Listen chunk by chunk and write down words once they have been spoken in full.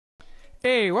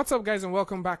Hey, what's up guys, and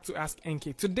welcome back to Ask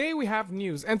NK. Today we have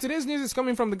news, and today's news is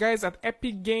coming from the guys at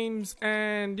Epic Games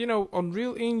and,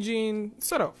 Unreal Engine,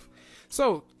 sort of.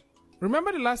 So,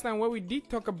 remember the last time where we did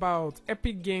talk about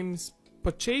Epic Games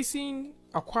purchasing,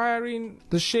 acquiring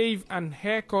the Shave and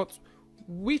Haircut,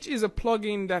 which is a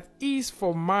plugin that is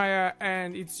for Maya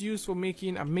and it's used for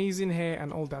making amazing hair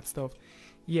and all that stuff.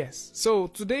 Yes, so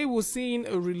today we're seeing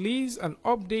a release, an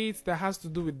update that has to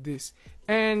do with this.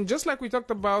 And just like we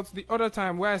talked about the other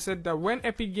time where I said that when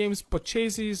Epic Games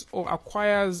purchases or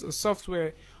acquires a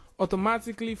software,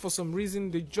 automatically for some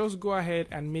reason they just go ahead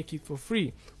and make it for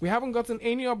free. We haven't gotten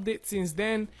any update since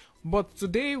then, but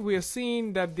today we're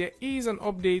seeing that there is an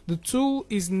update. The tool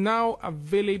is now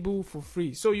available for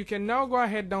free, so you can now go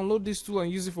ahead, download this tool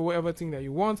and use it for whatever thing that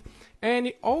you want. And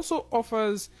it also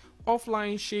offers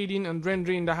offline shading and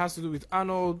rendering that has to do with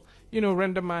Arnold,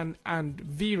 RenderMan and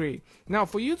V-Ray. Now,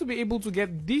 for you to be able to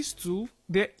get this tool,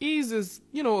 there is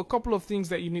a couple of things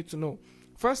that you need to know.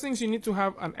 First things, you need to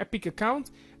have an Epic account,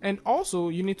 and also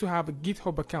you need to have a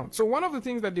GitHub account. So one of the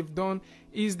things that they've done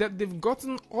is that they've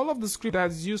gotten all of the script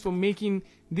that's used for making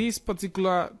this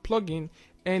particular plugin,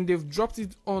 and they've dropped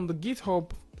it on the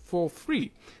GitHub for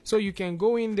free. So you can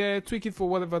go in there, tweak it for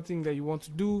whatever thing that you want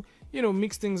to do,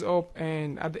 mix things up,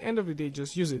 and at the end of the day,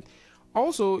 just use it.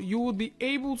 Also, you will be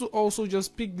able to also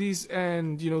just pick this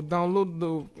and, download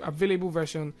the available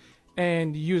version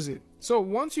and use it. So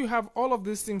once you have all of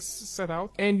these things set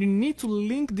out, and you need to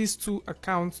link these two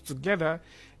accounts together,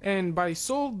 and by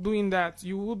so doing that,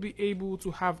 you will be able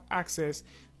to have access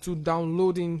to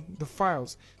downloading the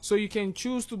files. So you can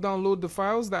choose to download the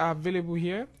files that are available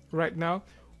here right now,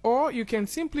 or you can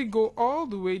simply go all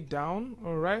the way down,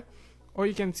 alright? Or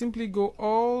you can simply go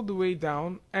all the way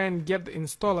down and get the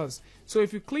installers. So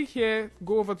if you click here,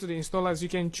 go over to the installers, you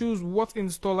can choose what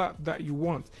installer that you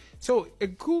want. So a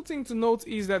cool thing to note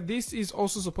is that this is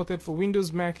also supported for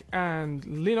Windows, Mac and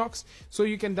Linux. So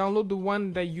you can download the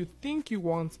one that you think you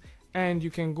want and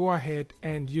you can go ahead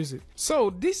and use it. So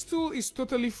this tool is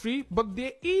totally free, but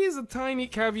there is a tiny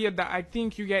caveat that I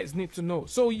think you guys need to know.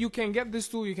 So you can get this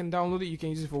tool, you can download it, you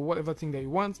can use it for whatever thing that you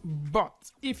want, but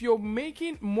if you're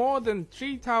making more than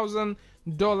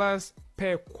 $3,000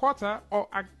 per quarter, or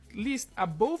at least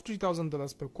above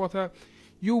 $3,000 per quarter,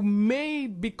 you may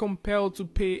be compelled to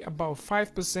pay about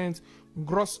 5%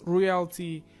 gross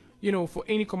royalty, for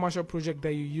any commercial project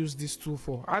that you use this tool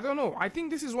for. I don't know. I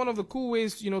think this is one of the cool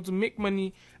ways, to make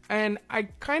money. And I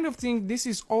kind of think this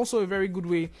is also a very good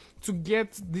way to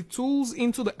get the tools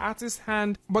into the artist's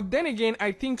hand. But then again,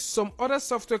 I think some other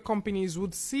software companies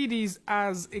would see this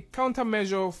as a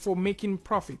countermeasure for making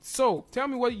profit. So tell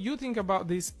me what you think about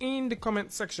this in the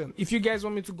comment section. If you guys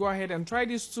want me to go ahead and try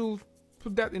this tool,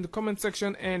 put that in the comment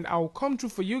section and I'll come through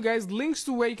for you guys. Links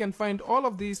to where you can find all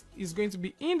of this is going to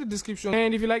be in the description.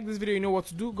 And if you like this video, you know what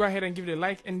to do. Go ahead and give it a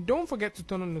like, and don't forget to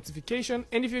turn on notification.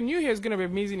 And if you're new here, it's gonna be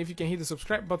amazing if you can hit the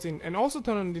subscribe button and also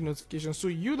turn on the notification so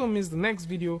you don't miss the next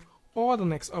video or the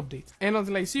next update. And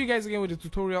until I see you guys again with a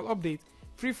tutorial update,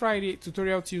 Free Friday,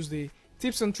 Tutorial Tuesday,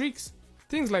 tips and tricks,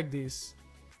 things like this.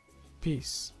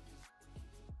 Peace.